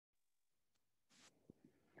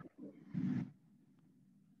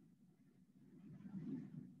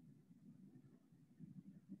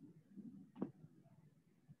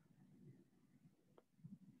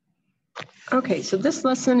Okay, so this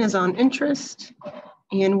lesson is on interest,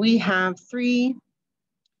 and we have three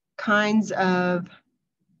kinds of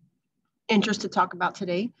interest to talk about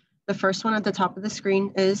today. The first one at the top of the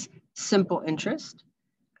screen is simple interest,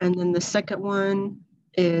 and then the second one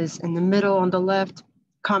is in the middle on the left,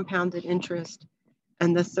 compounded interest,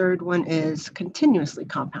 and the third one is continuously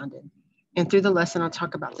compounded. And through the lesson, I'll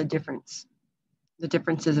talk about the differences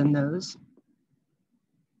in those.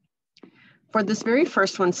 For this very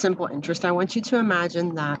first one, simple interest, I want you to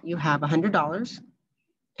imagine that you have $100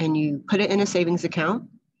 and you put it in a savings account,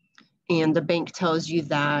 and the bank tells you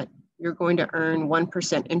that you're going to earn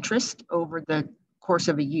 1% interest over the course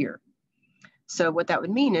of a year. So what that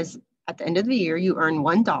would mean is at the end of the year, you earn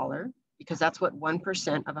 $1 because that's what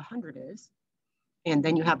 1% of 100 is. And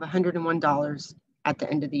then you have $101 at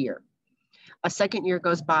the end of the year. A second year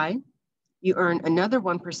goes by, you earn another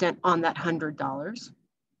 1% on that $100.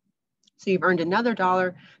 So you've earned another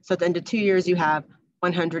 $1. So at the end of 2 years, you have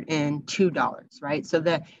 $102, right? So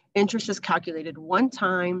the interest is calculated one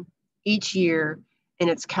time each year,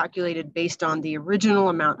 and it's calculated based on the original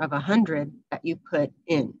amount of 100 that you put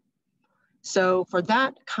in. So for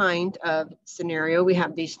that kind of scenario, we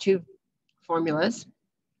have these two formulas,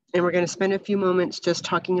 and we're going to spend a few moments just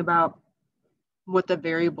talking about what the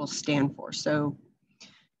variables stand for. So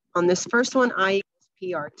on this first one, I equals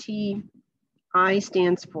PRT. I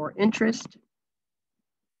stands for interest.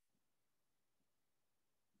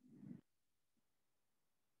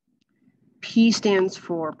 P stands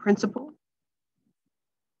for principal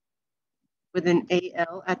with an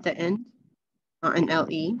AL at the end, an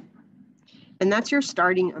LE. And that's your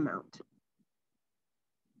starting amount.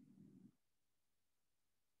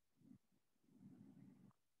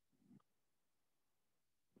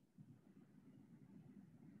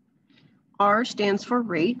 R stands for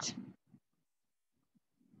rate.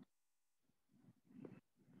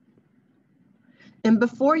 And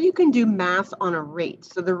before you can do math on a rate,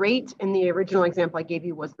 so the rate in the original example I gave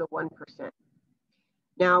you was the 1%.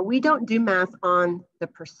 Now, we don't do math on the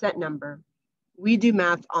percent number. We do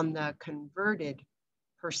math on the converted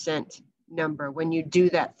percent number when you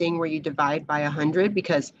do that thing where you divide by 100,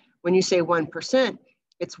 because when you say 1%,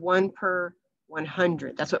 it's 1 per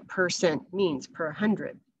 100. That's what percent means, per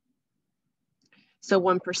 100. So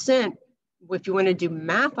 1%, if you want to do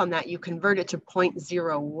math on that, you convert it to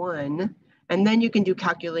 0.01, and then you can do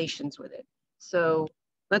calculations with it. So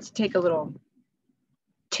let's take a little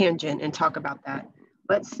tangent and talk about that.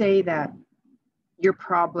 Let's say that your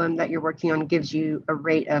problem that you're working on gives you a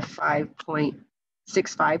rate of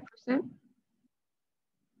 5.65%.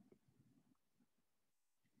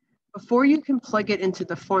 Before you can plug it into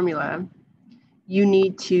the formula, you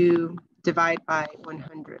need to divide by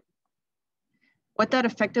 100. What that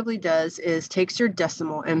effectively does is takes your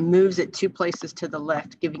decimal and moves it 2 places to the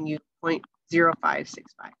left, giving you 0.0565.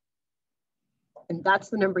 And that's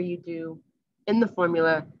the number you do in the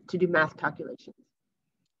formula to do math calculations.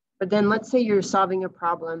 But then let's say you're solving a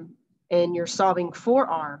problem and you're solving for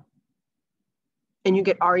R, and you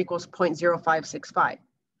get R equals 0.0565.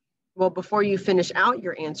 Well, before you finish out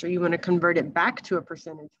your answer, you want to convert it back to a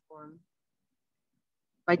percentage form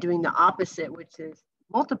by doing the opposite, which is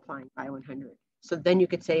multiplying by 100. So then you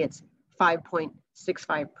could say it's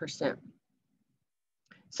 5.65%.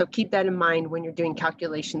 So keep that in mind when you're doing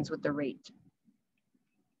calculations with the rate.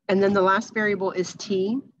 And then the last variable is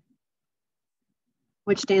T,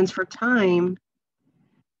 which stands for time.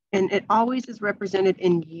 And it always is represented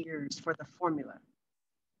in years for the formula.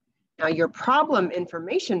 Now, your problem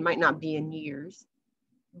information might not be in years,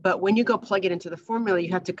 but when you go plug it into the formula,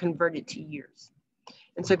 you have to convert it to years.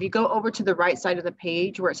 And so if you go over to the right side of the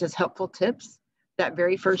page where it says helpful tips, that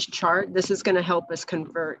very first chart, this is going to help us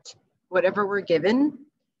convert whatever we're given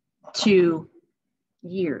to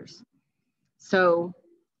years. So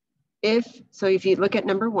if you look at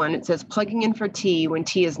number 1, it says plugging in for T when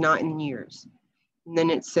T is not in years. And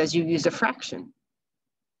then it says you use a fraction.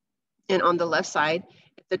 And on the left side,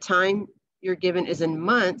 if the time you're given is in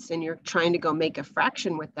months and you're trying to go make a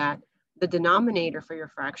fraction with that, the denominator for your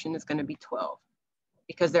fraction is going to be 12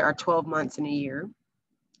 because there are 12 months in a year.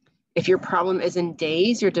 If your problem is in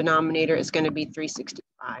days, your denominator is going to be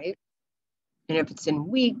 365. And if it's in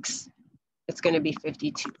weeks, it's going to be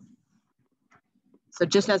 52. So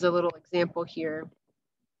just as a little example here,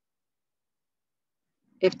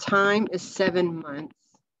 if time is 7 months,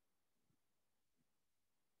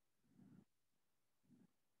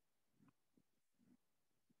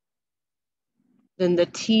 then the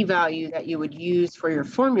T value that you would use for your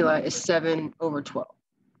formula is 7 over 12.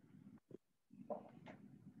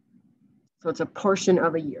 So it's a portion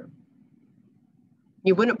of a year.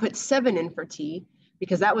 You wouldn't put 7 in for T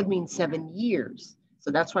because that would mean 7 years.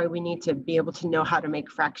 So that's why we need to be able to know how to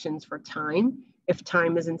make fractions for time if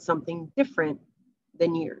time is in something different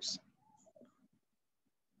than years.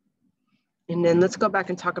 And then let's go back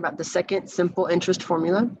and talk about the second simple interest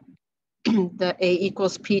formula, the A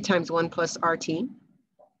equals P times 1 plus RT.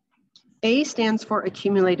 A stands for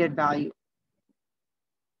accumulated value.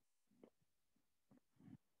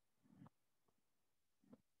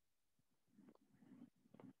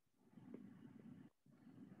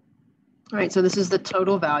 All right, so this is the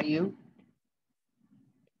total value.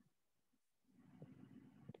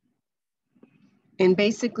 And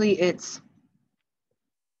basically it's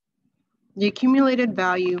the accumulated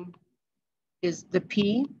value is the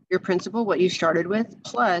P, your principal, what you started with,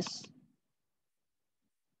 plus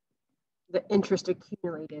the interest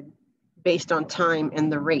accumulated based on time and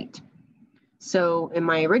the rate. So in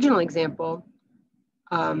my original example,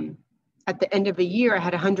 at the end of a year, I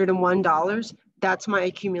had $101. That's my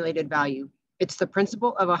accumulated value. It's the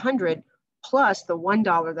principal of 100 plus the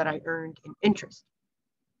 $1 that I earned in interest.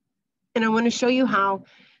 And I want to show you how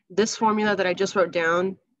this formula that I just wrote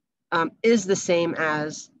down is the same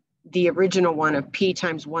as the original one of P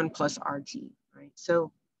times 1 plus RT, right?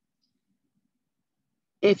 So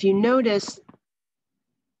if you notice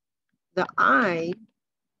the I,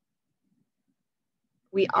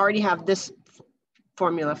 we already have this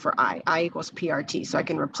formula for I equals PRT. So I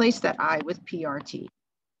can replace that I with PRT.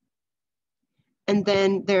 And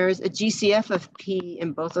then there's a GCF of P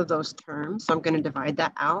in both of those terms. So I'm going to divide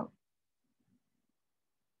that out.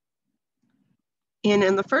 And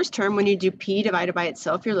in the first term, when you do P divided by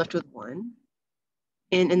itself, you're left with 1.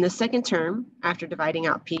 And in the second term, after dividing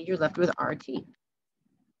out P, you're left with RT.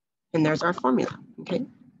 And there's our formula, okay?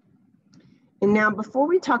 And now before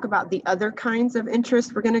we talk about the other kinds of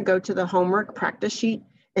interest, we're going to go to the homework practice sheet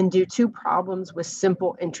and do 2 problems with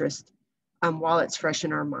simple interest while it's fresh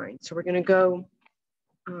in our mind. So we're going to go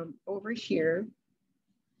over here.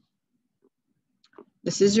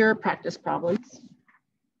 This is your practice problems.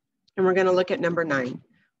 And we're going to look at number 9.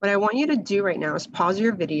 What I want you to do right now is pause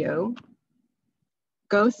your video,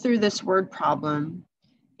 go through this word problem,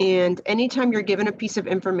 and anytime you're given a piece of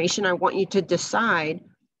information, I want you to decide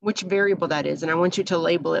which variable that is, and I want you to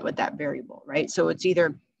label it with that variable, right? So it's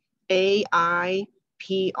either A, I,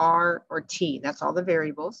 P, R, or T. That's all the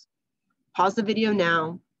variables. Pause the video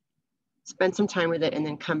now, spend some time with it, and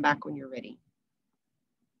then come back when you're ready.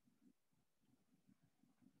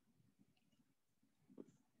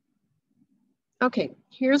 Okay,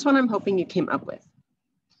 here's what I'm hoping you came up with.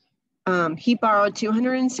 He borrowed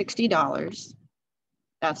 $260.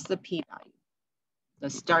 That's the P value, the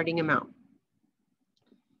starting amount.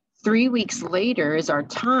 3 weeks later is our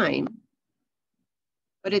time,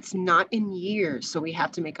 but it's not in years, so we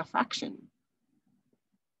have to make a fraction.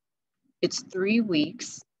 It's 3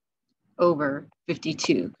 weeks over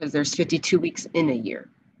 52, because there's 52 weeks in a year.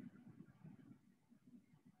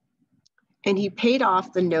 And he paid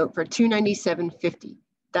off the note for $297.50.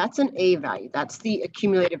 That's an A value. That's the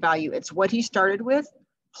accumulated value. It's what he started with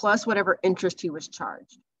plus whatever interest he was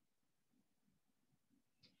charged.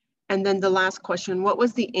 And then the last question, what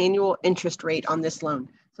was the annual interest rate on this loan?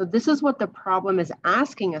 So this is what the problem is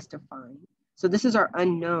asking us to find. So this is our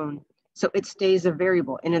unknown. So it stays a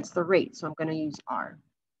variable and it's the rate. So I'm going to use R.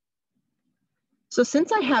 So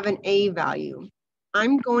since I have an A value,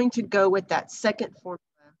 I'm going to go with that second formula.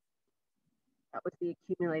 That was the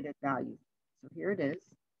accumulated value. So here it is.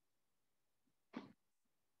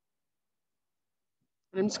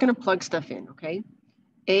 I'm just going to plug stuff in, okay?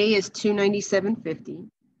 A is $297.50.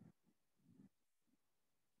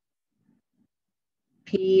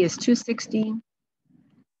 P is 260,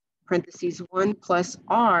 parentheses 1 plus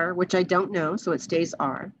R, which I don't know, so it stays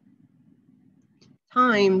R,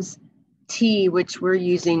 times T, which we're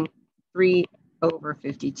using 3 over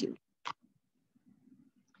 52.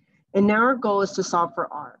 And now our goal is to solve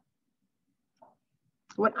for R.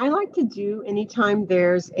 What I like to do anytime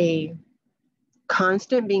there's a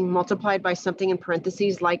constant being multiplied by something in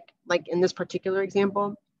parentheses, like in this particular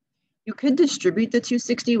example, you could distribute the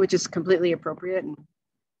 260, which is completely appropriate and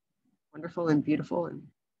wonderful and beautiful, and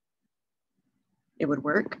it would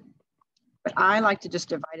work. But I like to just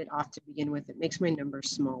divide it off to begin with. It makes my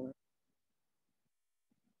numbers smaller.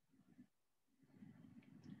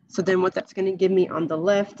 So then what that's going to give me on the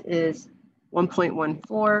left is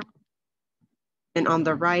 1.14, and on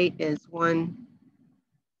the right is 1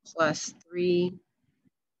 plus 3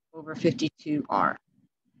 over 52R.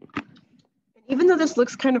 And even though this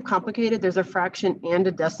looks kind of complicated, there's a fraction and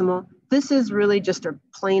a decimal. This is really just a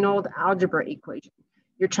plain old algebra equation.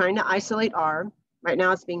 You're trying to isolate R. Right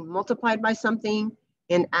now it's being multiplied by something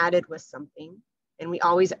and added with something. And we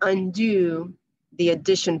always undo the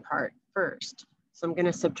addition part first. So I'm going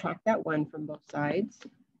to subtract that 1 from both sides.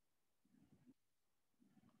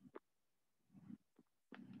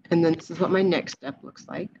 And then this is what my next step looks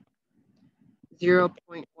like.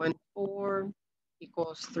 0.14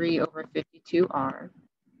 equals 3 over 52R.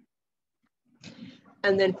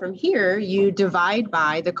 And then from here, you divide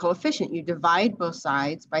by the coefficient. You divide both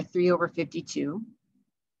sides by 3 over 52,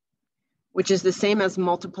 which is the same as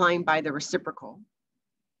multiplying by the reciprocal.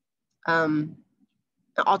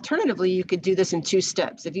 Alternatively, you could do this in 2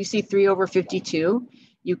 steps. If you see 3 over 52,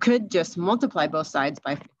 you could just multiply both sides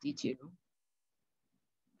by 52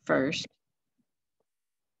 first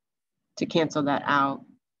to cancel that out.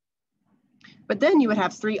 But then you would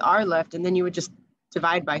have 3R left, and then you would just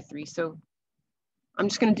divide by 3. So I'm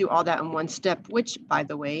just going to do all that in one step, which, by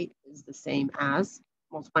the way, is the same as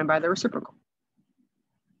multiplying by the reciprocal.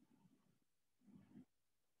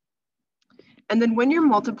 And then when you're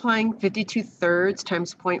multiplying 52/3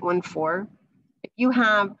 times 0.14, if you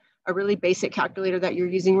have a really basic calculator that you're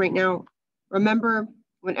using right now, remember,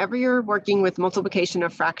 whenever you're working with multiplication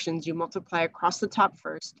of fractions, you multiply across the top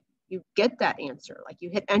first, you get that answer, like you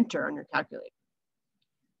hit enter on your calculator.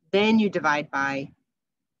 Then you divide by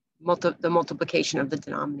the multiplication of the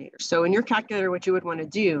denominator. So in your calculator, what you would want to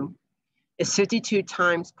do is 52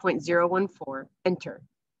 times 0.014, enter.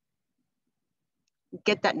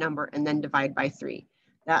 Get that number and then divide by 3.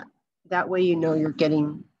 That way you know you're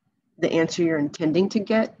getting the answer you're intending to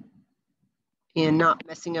get and not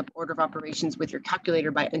messing up order of operations with your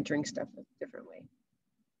calculator by entering stuff a different way.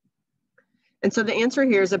 And so the answer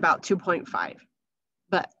here is about 2.5.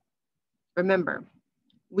 But remember,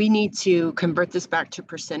 we need to convert this back to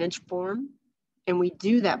percentage form, and we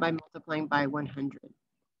do that by multiplying by 100.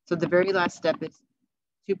 So the very last step is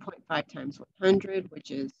 2.5 times 100, which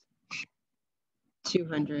is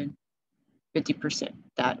 250%.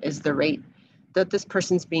 That is the rate that this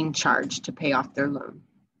person's being charged to pay off their loan.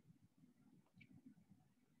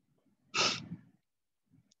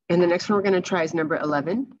 And the next one we're going to try is number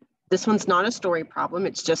 11. This one's not a story problem.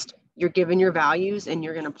 It's just you're given your values and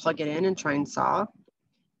you're going to plug it in and try and solve.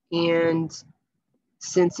 And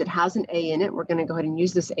since it has an A in it, we're going to go ahead and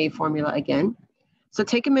use this A formula again. So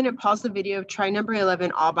take a minute, pause the video, try number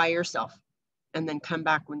 11 all by yourself, and then come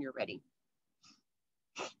back when you're ready.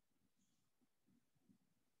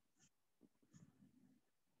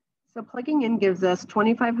 So plugging in gives us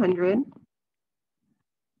 2,500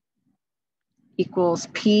 equals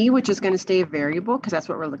P, which is going to stay a variable because that's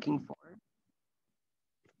what we're looking for,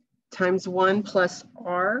 times 1 plus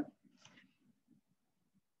R.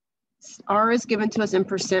 R is given to us in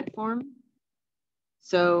percent form.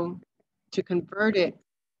 So to convert it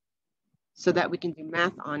so that we can do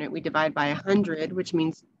math on it, we divide by 100, which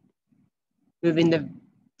means moving the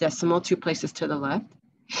decimal 2 places to the left.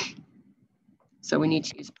 So we need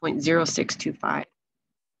to use 0.0625.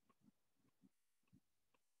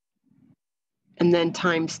 And then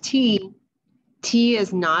times T. T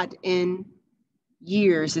is not in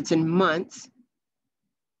years, it's in months.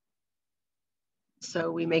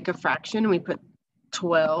 So we make a fraction and we put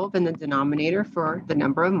 12 in the denominator for the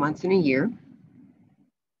number of months in a year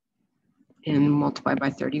and multiply by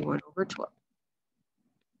 31 over 12.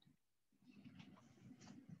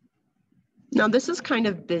 Now this is kind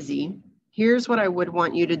of busy. Here's what I would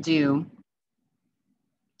want you to do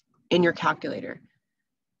in your calculator.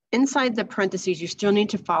 Inside the parentheses, you still need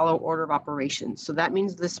to follow order of operations. So that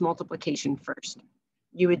means this multiplication first.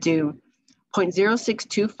 You would do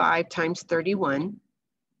 0.0625 times 31,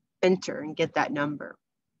 enter and get that number.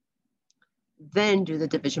 Then do the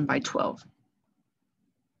division by 12.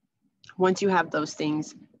 Once you have those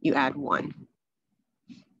things, you add 1.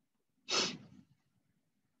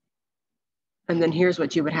 And then here's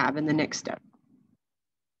what you would have in the next step.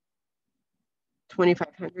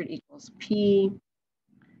 2,500 equals P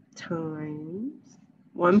times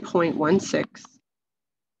 1.16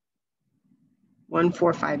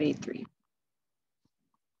 14583.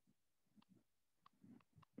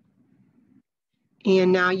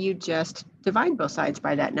 And now you just divide both sides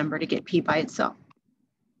by that number to get P by itself.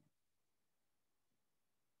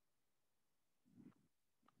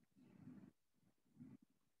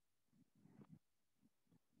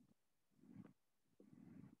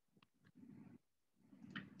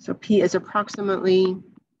 So P is approximately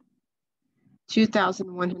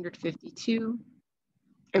 2,152.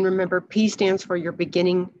 And remember, P stands for your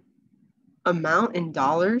beginning amount in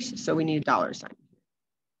dollars, so we need a dollar sign.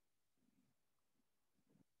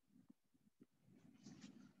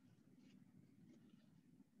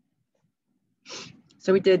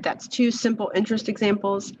 So that's 2 simple interest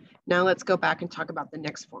examples. Now let's go back and talk about the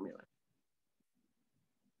next formula.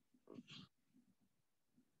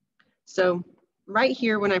 So right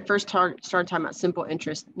here, when I first started talking about simple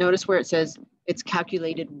interest, notice where it says it's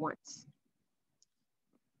calculated once.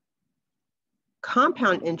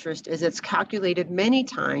 Compound interest is it's calculated many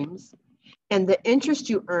times, and the interest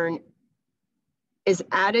you earn is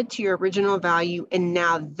added to your original value, and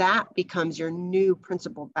now that becomes your new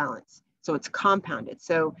principal balance. So it's compounded.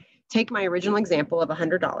 So take my original example of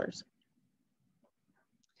 $100.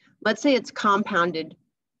 Let's say it's compounded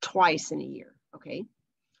twice in a year, okay?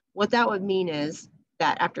 What that would mean is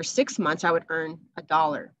that after 6 months, I would earn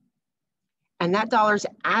 $1. And that dollar is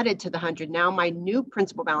added to the 100. Now my new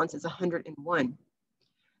principal balance is 101.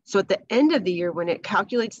 So at the end of the year, when it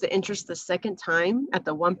calculates the interest the second time at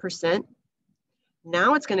the 1%,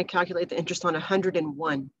 now it's going to calculate the interest on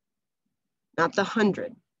 101, not the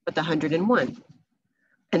 100, but the 101.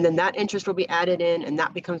 And then that interest will be added in, and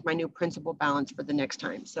that becomes my new principal balance for the next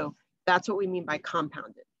time. So that's what we mean by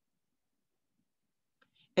compounded.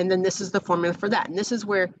 And then this is the formula for that. And this is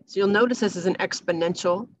where, so you'll notice this is an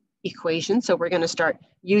exponential equation. So we're going to start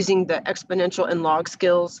using the exponential and log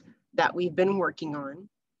skills that we've been working on.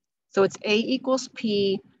 So it's A equals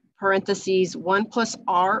P, parentheses, 1 plus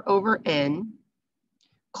R over N,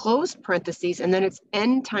 close parentheses, and then it's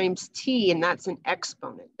N times T, and that's an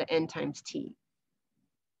exponent, the N times T.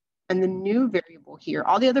 And the new variable here,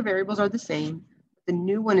 all the other variables are the same. The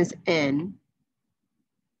new one is N.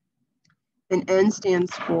 And N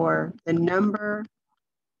stands for the number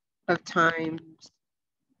of times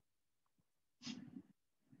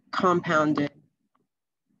compounded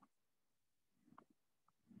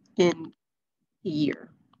in a year.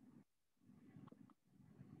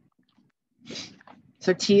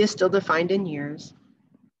 So T is still defined in years.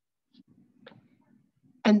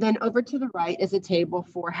 And then over to the right is a table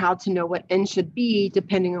for how to know what N should be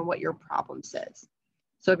depending on what your problem says.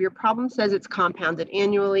 So if your problem says it's compounded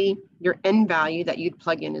annually, your N value that you'd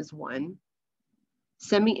plug in is 1.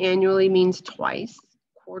 Semi-annually means twice,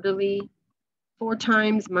 quarterly 4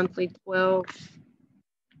 times, monthly 12,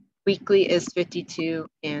 weekly is 52,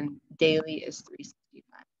 and daily is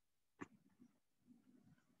 365.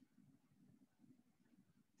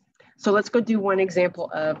 So let's go do one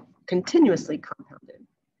example of continuously compounded.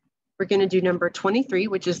 We're going to do number 23,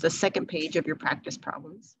 which is the second page of your practice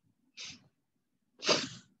problems.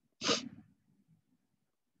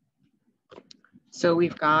 So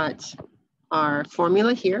we've got our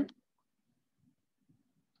formula here.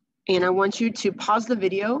 And I want you to pause the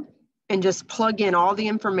video and just plug in all the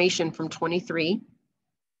information from 23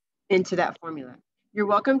 into that formula. You're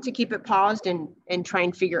welcome to keep it paused and try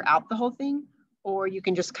and figure out the whole thing, or you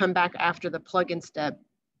can just come back after the plug-in step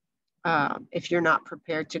if you're not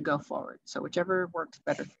prepared to go forward. So whichever works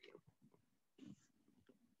better for you.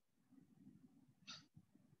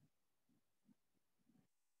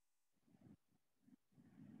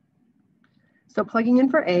 So plugging in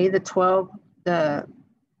for A, the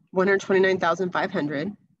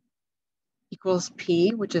 129,500 equals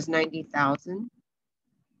P, which is 90,000,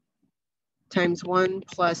 times 1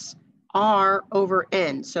 plus R over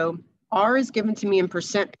N. So R is given to me in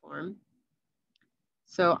percent form.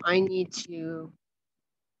 So I need to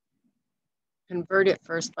convert it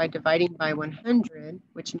first by dividing by 100,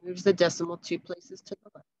 which moves the decimal 2 places to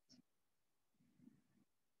the left.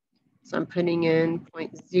 So I'm putting in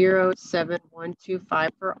 0.07125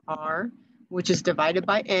 for R, which is divided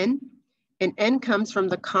by N, and N comes from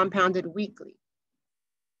the compounded weekly.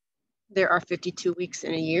 There are 52 weeks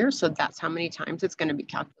in a year, so that's how many times it's going to be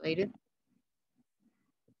calculated.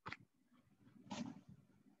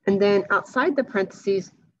 And then outside the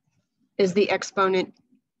parentheses is the exponent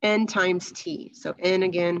N times T. So N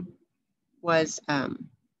again was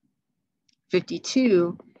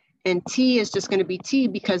 52, and T is just going to be T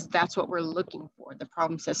because that's what we're looking for. The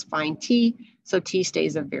problem says find T, so T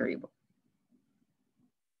stays a variable.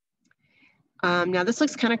 Now this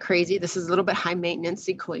looks kind of crazy. This is a little bit high maintenance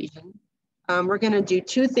equation. We're going to do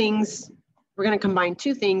 2 things. We're going to combine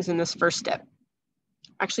 2 things in this first step.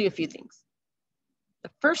 Actually, a few things.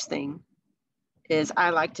 The first thing is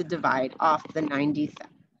I like to divide off the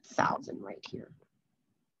 90,000 right here.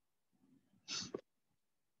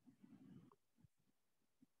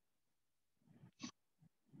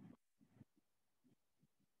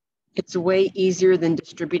 It's way easier than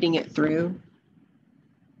distributing it through.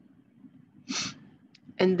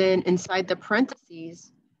 And then inside the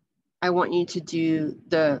parentheses, I want you to do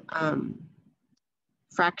the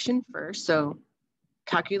fraction first. So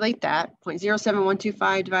calculate that,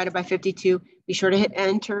 0.07125 divided by 52. Be sure to hit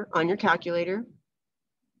enter on your calculator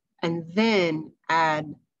and then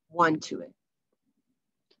add 1 to it.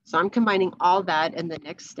 So I'm combining all that in the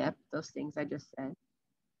next step, those things I just said.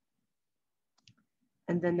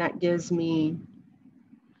 And then that gives me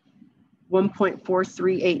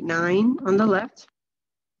 1.4389 on the left.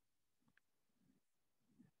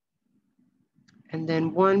 And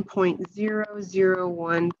then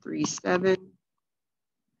 1.00137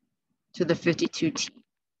 to the 52t.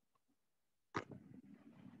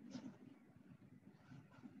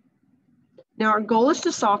 Now our goal is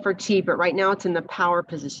to solve for t, but right now it's in the power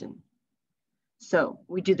position. So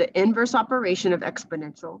we do the inverse operation of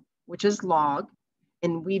exponential, which is log,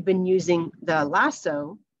 and we've been using the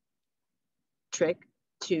lasso trick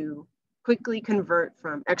to quickly convert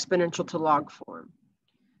from exponential to log form.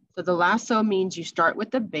 So the lasso means you start with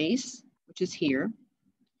the base, which is here.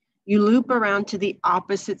 You loop around to the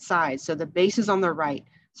opposite side. So the base is on the right.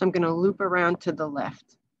 So I'm going to loop around to the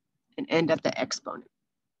left and end at the exponent.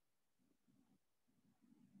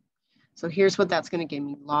 So here's what that's going to give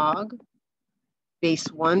me. Log base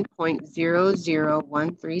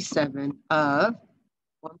 1.00137 of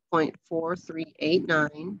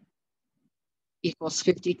 1.4389 equals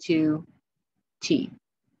 52t.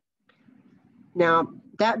 Now,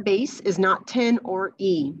 that base is not 10 or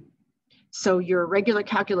e. So your regular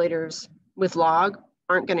calculators with log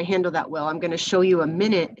aren't going to handle that well. I'm going to show you in a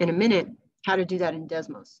minute how to do that in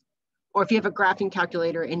Desmos. Or if you have a graphing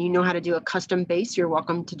calculator and you know how to do a custom base, you're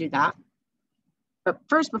welcome to do that. But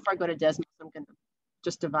first, before I go to Desmos, I'm going to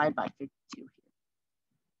just divide by 52 here.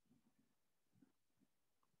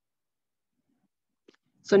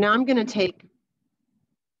 So now I'm going to take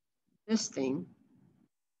this thing,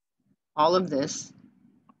 all of this,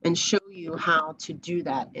 and show you how to do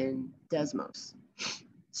that in Desmos.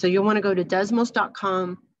 So you'll want to go to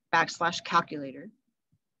desmos.com/calculator.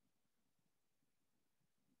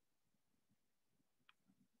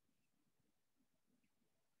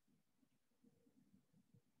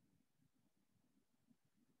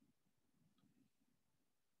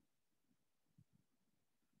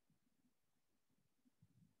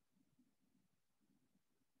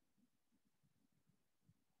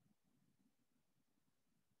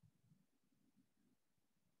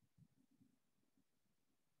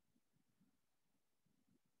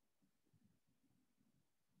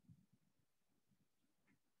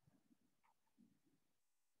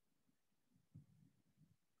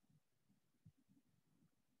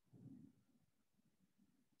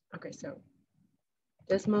 Okay, so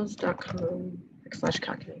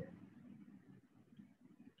desmos.com/calculator.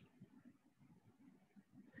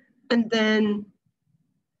 And then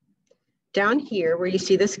down here where you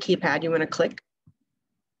see this keypad, you want to click.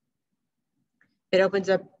 It opens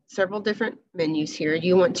up several different menus here.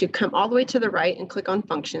 You want to come all the way to the right and click on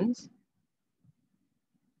functions.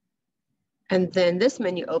 And then this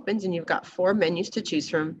menu opens and you've got 4 menus to choose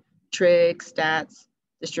from: trig, stats,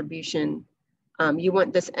 distribution. You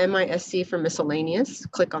want this MISC for miscellaneous,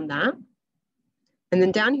 click on that. And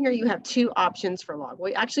then down here you have 2 options for log.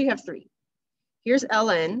 Well, actually you have 3. Here's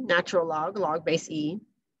LN, natural log, log base E.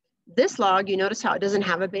 This log, you notice how it doesn't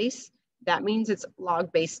have a base? That means it's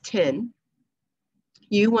log base 10.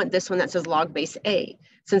 You want this one that says log base A.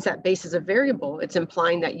 Since that base is a variable, it's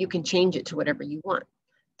implying that you can change it to whatever you want.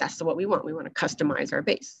 That's what we want. We want to customize our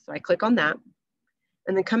base. So I click on that.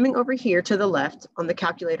 And then coming over here to the left on the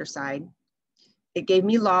calculator side, it gave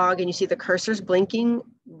me log, and you see the cursors blinking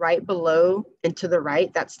right below and to the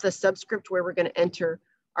right. That's the subscript where we're going to enter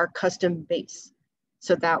our custom base.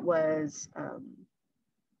 So that was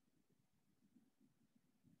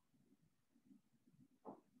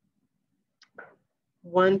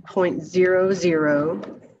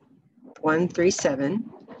 1.00137.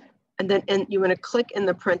 And then you want to click in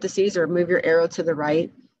the parentheses or move your arrow to the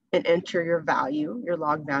right and enter your value, your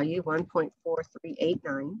log value,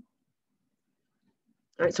 1.4389.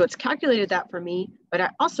 All right, so it's calculated that for me, but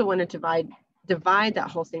I also want to divide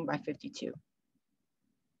that whole thing by 52.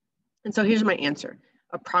 And so here's my answer,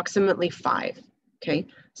 approximately 5. Okay,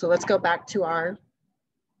 so let's go back to our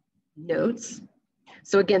notes.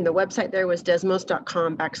 So again, the website there was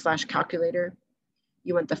desmos.com/calculator.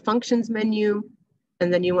 You want the functions menu,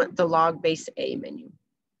 and then you want the log base A menu.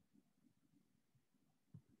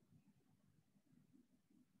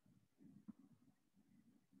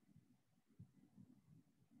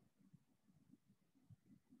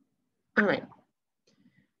 All right,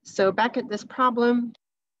 so back at this problem,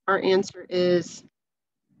 our answer is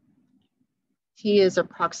T is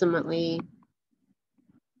approximately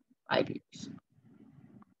 5 years.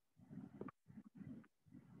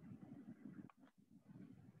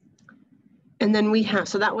 And then we have,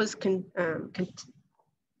 so that was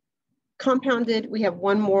compounded. We have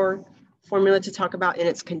one more formula to talk about, and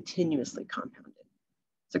it's continuously compounded.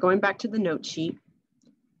 So going back to the note sheet,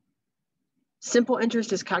 simple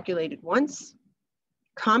interest is calculated once,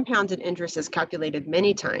 Compounded interest is calculated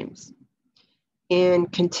many times,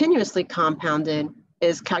 and continuously compounded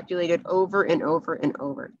is calculated over and over and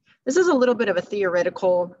over. This is a little bit of a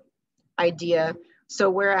theoretical idea. So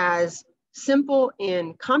whereas simple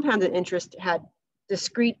and compounded interest had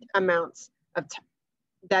discrete amounts of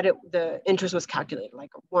the interest was calculated,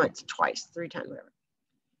 like once, twice, 3 times, whatever.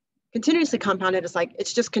 Continuously compounded is like,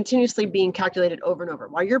 it's just continuously being calculated over and over.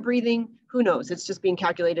 While you're breathing, who knows? It's just being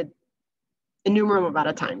calculated innumerable amount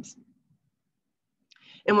of times.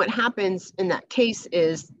 And what happens in that case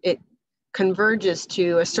is it converges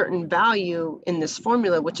to a certain value in this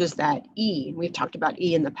formula, which is that E. We've talked about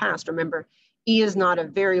E in the past. Remember, E is not a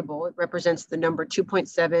variable. It represents the number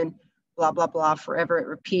 2.7, blah, blah, blah, forever. It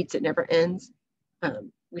repeats, it never ends.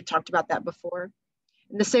 We've talked about that before.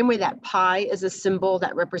 In the same way that pi is a symbol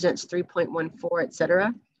that represents 3.14, et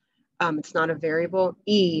cetera. It's not a variable.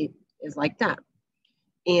 E is like that.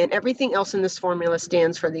 And everything else in this formula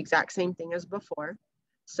stands for the exact same thing as before.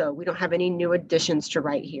 So we don't have any new additions to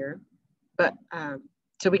write here. But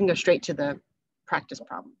so we can go straight to the practice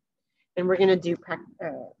problem. And we're going to do practice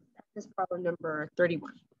problem number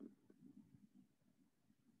 31.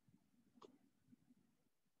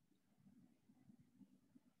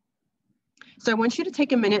 So I want you to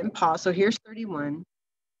take a minute and pause. So here's 31.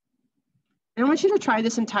 And I want you to try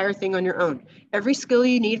this entire thing on your own. Every skill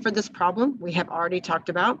you need for this problem, we have already talked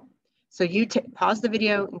about. So you pause the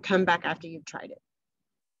video and come back after you've tried it.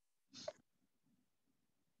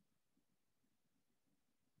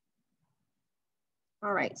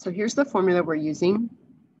 All right, so here's the formula we're using.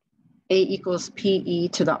 A equals PE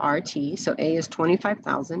to the RT. So A is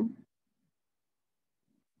 25,000.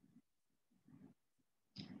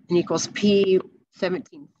 And equals P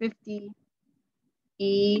 1750.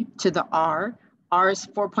 E to the R. R is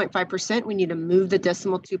 4.5%. We need to move the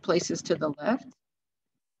decimal 2 places to the left.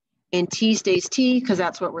 And T stays T because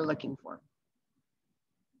that's what we're looking for.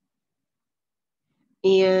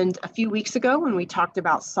 And a few weeks ago, when we talked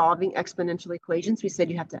about solving exponential equations, we said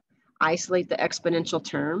you have to isolate the exponential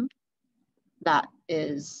term. That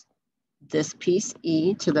is this piece,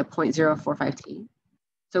 E to the 0.045t.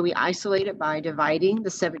 So we isolate it by dividing the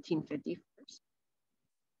 1750 first.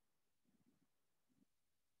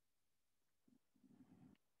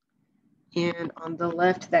 And on the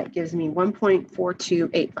left, that gives me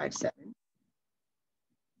 1.42857.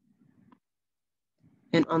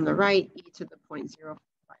 And on the right, E to the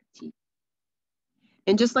 0.045t.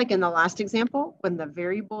 And just like in the last example, when the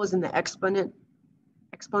variable is in the exponent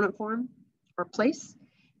form or place,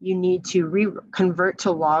 you need to convert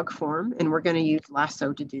to log form, and we're going to use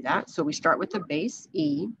lasso to do that. So we start with the base,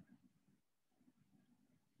 E.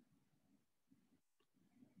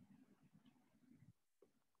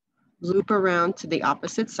 Loop around to the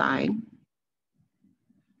opposite side.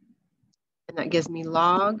 And that gives me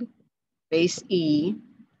log base E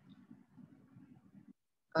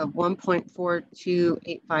of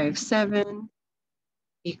 1.42857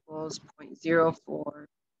 equals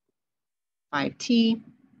 0.045t.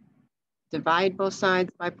 Divide both sides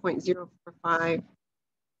by 0.045.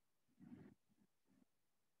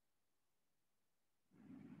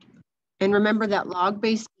 And remember that log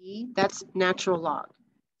base E, that's natural log.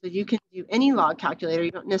 So you can do any log calculator.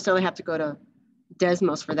 You don't necessarily have to go to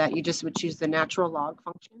Desmos for that. You just would choose the natural log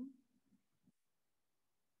function.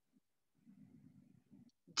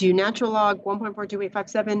 Do natural log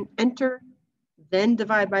 1.42857, enter, then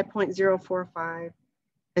divide by 0.045,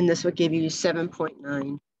 and this would give you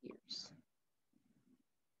 7.9 years.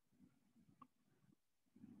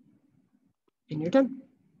 And you're done.